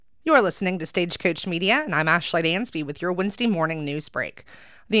You're listening to Stagecoach Media, and I'm Ashley Dansby with your Wednesday morning news break.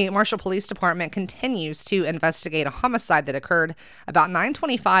 The Marshall Police Department continues to investigate a homicide that occurred about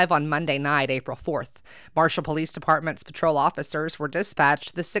 9:25 on Monday night, April 4th. Marshall Police Department's patrol officers were dispatched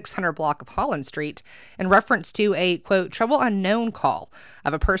to the 600 block of Holland Street in reference to a, quote, trouble unknown call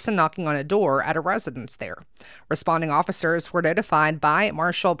of a person knocking on a door at a residence there. Responding officers were notified by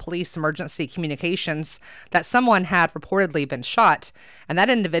Marshall Police Emergency Communications that someone had reportedly been shot, and that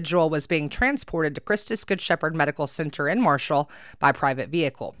individual was being transported to Christus Good Shepherd Medical Center in Marshall by private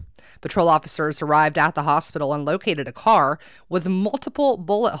vehicle. Patrol officers arrived at the hospital and located a car with multiple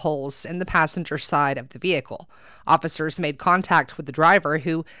bullet holes in the passenger side of the vehicle. Officers made contact with the driver,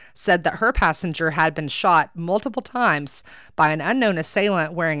 who said that her passenger had been shot multiple times by an unknown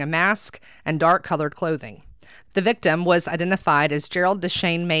assailant wearing a mask and dark-colored clothing. The victim was identified as Gerald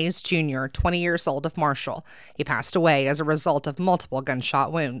Deshane Mays Jr., 20 years old, of Marshall. He passed away as a result of multiple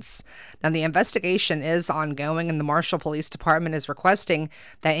gunshot wounds. Now, the investigation is ongoing, and the Marshall Police Department is requesting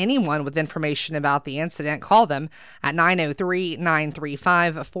that anyone with information about the incident call them at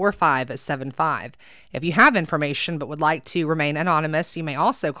 903-935-4575. If you have information but would like to remain anonymous, you may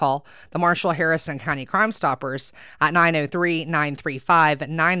also call the Marshall-Harrison County Crime Stoppers at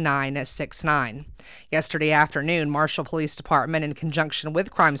 903-935-9969. Yesterday afternoon, Marshall Police Department, in conjunction with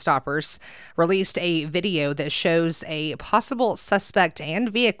Crime Stoppers, released a video that shows a possible suspect and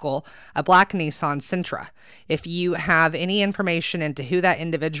vehicle, a black Nissan Sentra. If you have any information into who that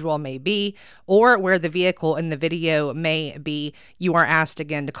individual may be or where the vehicle in the video may be, you are asked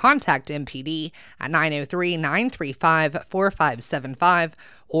again to contact MPD at 903-935-4575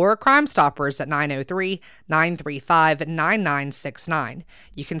 or Crime Stoppers at 903-935-9969.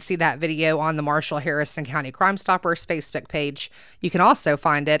 You can see that video on the Marshall-Harrison County Crime Stoppers Facebook page. You can also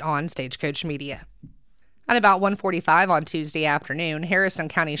find it on Stagecoach Media. At about 1:45 on Tuesday afternoon, Harrison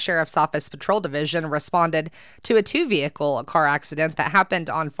County Sheriff's Office Patrol Division responded to a two-vehicle car accident that happened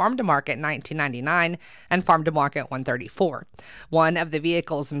on Farm to Market 1999 and Farm to Market 134. One of the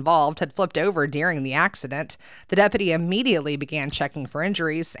vehicles involved had flipped over during the accident. The deputy immediately began checking for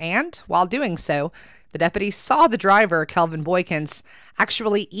injuries, and while doing so, the deputy saw the driver, Kelvin Boykins,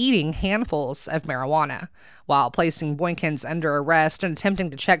 actually eating handfuls of marijuana. While placing Boykins under arrest and attempting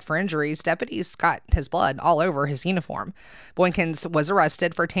to check for injuries, deputies got his blood all over his uniform. Boykins was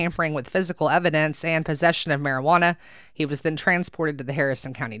arrested for tampering with physical evidence and possession of marijuana. He was then transported to the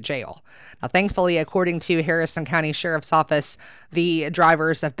Harrison County Jail. Now, thankfully, according to Harrison County Sheriff's Office, the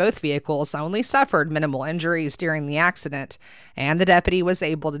drivers of both vehicles only suffered minimal injuries during the accident, and the deputy was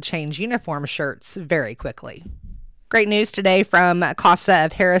able to change uniform shirts very quickly. Great news today from CASA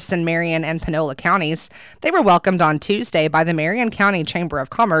of Harrison, Marion, and Panola counties. They were welcomed on Tuesday by the Marion County Chamber of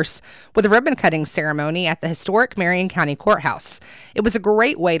Commerce with a ribbon-cutting ceremony at the historic Marion County Courthouse. It was a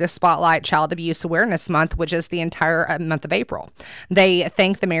great way to spotlight Child Abuse Awareness Month, which is the entire month of April. They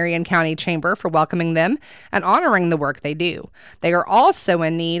thank the Marion County Chamber for welcoming them and honoring the work they do. They are also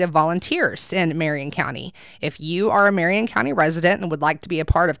in need of volunteers in Marion County. If you are a Marion County resident and would like to be a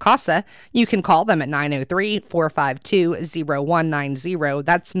part of CASA, you can call them at 903-452-0190.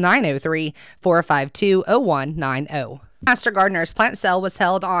 That's 903-452-0190. Master Gardener's plant sale was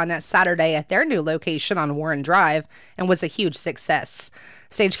held on Saturday at their new location on Warren Drive and was a huge success.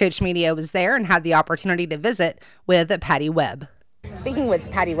 Stagecoach Media was there and had the opportunity to visit with Patty Webb. Speaking with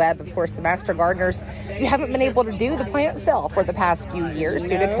Patty Webb, of course, the Master Gardeners, you haven't been able to do the plant sale for the past few years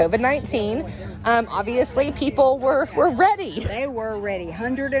due to COVID-19. Obviously, people were ready. They were ready.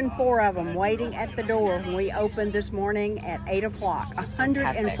 104 of them waiting at the door when we opened this morning at 8 o'clock.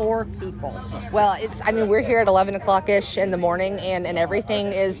 104 people. Well, we're here at 11 o'clock-ish in the morning, and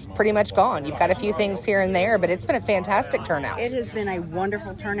everything is pretty much gone. You've got a few things here and there, but it's been a fantastic turnout. It has been a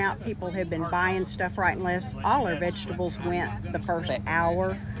wonderful turnout. People have been buying stuff right and left. All our vegetables went the first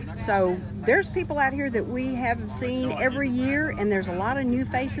hour. So there's people out here that we have seen every year, and there's a lot of new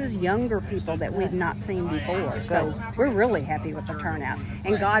faces, younger people that we've not seen before. So we're really happy with the turnout.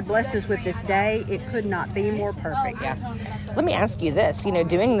 And God blessed us with this day. It could not be more perfect. Yeah. Let me ask you this,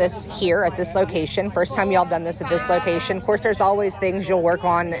 doing this here at this location, first time y'all done this at this location, of course there's always things you'll work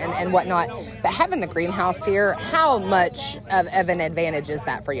on and whatnot, but having the greenhouse here, how much of an advantage is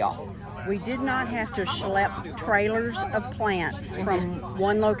that for y'all? We did not have to schlep trailers of plants from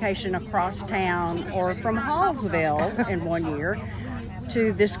one location across town or from Hallsville in one year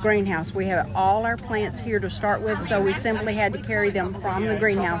to this greenhouse. We have all our plants here to start with, so we simply had to carry them from the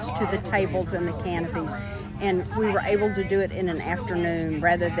greenhouse to the tables and the canopies. And we were able to do it in an afternoon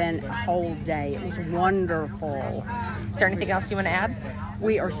rather than a whole day. It was wonderful. Is there anything else you want to add?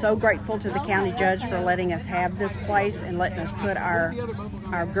 We are so grateful to the county judge for letting us have this place and letting us put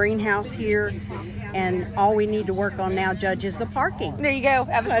our greenhouse here. And all we need to work on now, Judge, is the parking. There you go.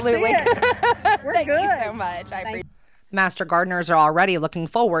 Absolutely. We're Thank good. you so much. I appreciate it. Master gardeners are already looking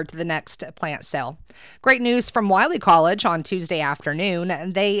forward to the next plant sale. Great news from Wiley College on Tuesday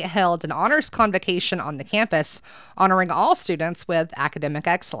afternoon. They held an honors convocation on the campus, honoring all students with academic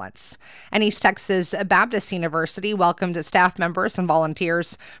excellence. And East Texas Baptist University welcomed staff members and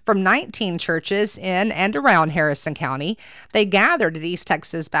volunteers from 19 churches in and around Harrison County. They gathered at East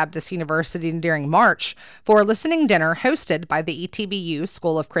Texas Baptist University during March for a listening dinner hosted by the ETBU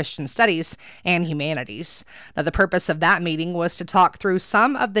School of Christian Studies and Humanities. Now, the purpose of that meeting was to talk through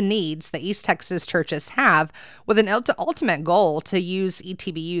some of the needs the East Texas churches have, with an ultimate goal to use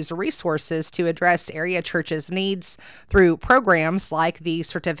ETBU's resources to address area churches' needs through programs like the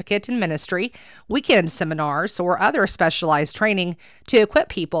Certificate in Ministry, weekend seminars, or other specialized training to equip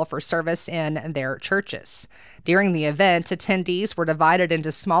people for service in their churches. During the event, attendees were divided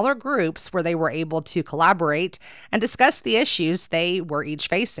into smaller groups where they were able to collaborate and discuss the issues they were each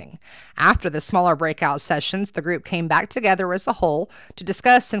facing. After the smaller breakout sessions, the group came back together as a whole to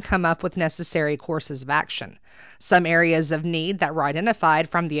discuss and come up with necessary courses of action. Some areas of need that were identified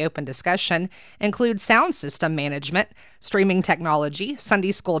from the open discussion include sound system management, streaming technology,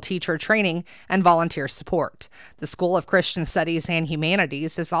 Sunday school teacher training, and volunteer support. The School of Christian Studies and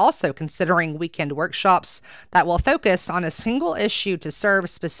Humanities is also considering weekend workshops that will focus on a single issue to serve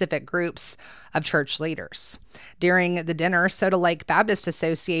specific groups of church leaders. During the dinner, Soda Lake Baptist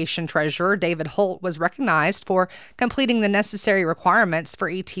Association Treasurer David Holt was recognized for completing the necessary requirements for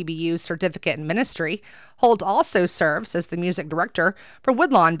ETBU's Certificate in Ministry. Holt also serves as the music director for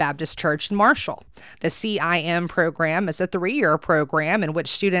Woodlawn Baptist Church in Marshall. The CIM program is a 3-year program in which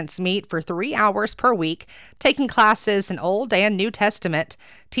students meet for 3 hours per week, taking classes in Old and New Testament,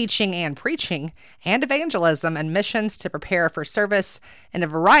 teaching and preaching, and evangelism and missions to prepare for service in a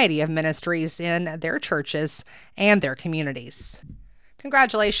variety of ministries in their churches and their communities.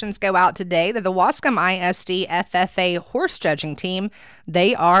 Congratulations go out today to the Wascom ISD FFA horse judging team.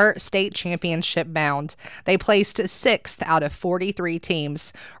 They are state championship bound. They placed 6th out of 43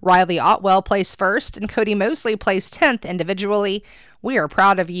 teams. Riley Otwell placed 1st and Cody Mosley placed 10th individually. We are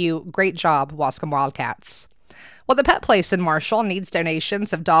proud of you. Great job, Wascom Wildcats. Well, the Pet Place in Marshall needs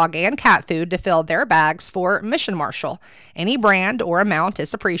donations of dog and cat food to fill their bags for Mission Marshall. Any brand or amount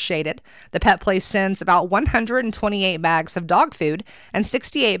is appreciated. The Pet Place sends about 128 bags of dog food and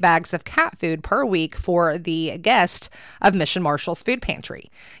 68 bags of cat food per week for the guest of Mission Marshall's food pantry.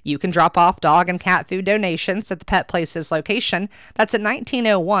 You can drop off dog and cat food donations at the Pet Place's location. That's at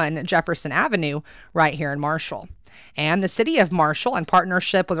 1901 Jefferson Avenue, right here in Marshall. And the City of Marshall, in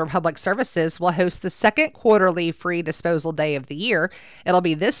partnership with Republic Services, will host the second quarterly free disposal day of the year. It'll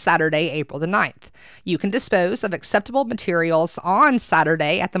be this Saturday, April the 9th. You can dispose of acceptable materials on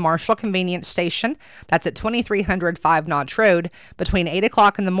Saturday at the Marshall Convenience Station. That's at 2300 5 Notch Road between 8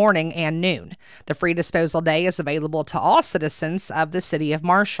 o'clock in the morning and noon. The free disposal day is available to all citizens of the City of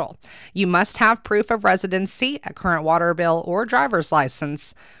Marshall. You must have proof of residency, a current water bill, or driver's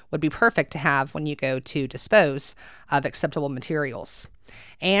license. Would be perfect to have when you go to dispose of acceptable materials.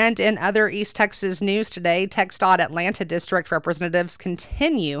 And in other East Texas news today, TxDOT Atlanta District representatives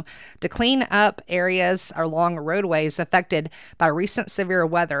continue to clean up areas along roadways affected by recent severe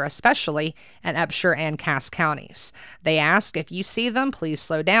weather, especially in Upshur and Cass counties. They ask if you see them, please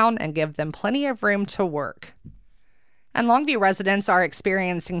slow down and give them plenty of room to work. And Longview residents are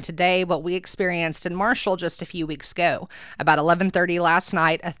experiencing today what we experienced in Marshall just a few weeks ago. About 11:30 last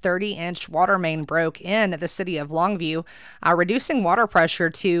night, a 30-inch water main broke in the city of Longview, reducing water pressure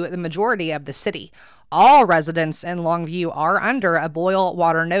to the majority of the city. All residents in Longview are under a boil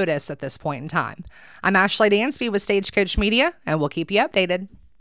water notice at this point in time. I'm Ashley Dansby with Stagecoach Media, and we'll keep you updated.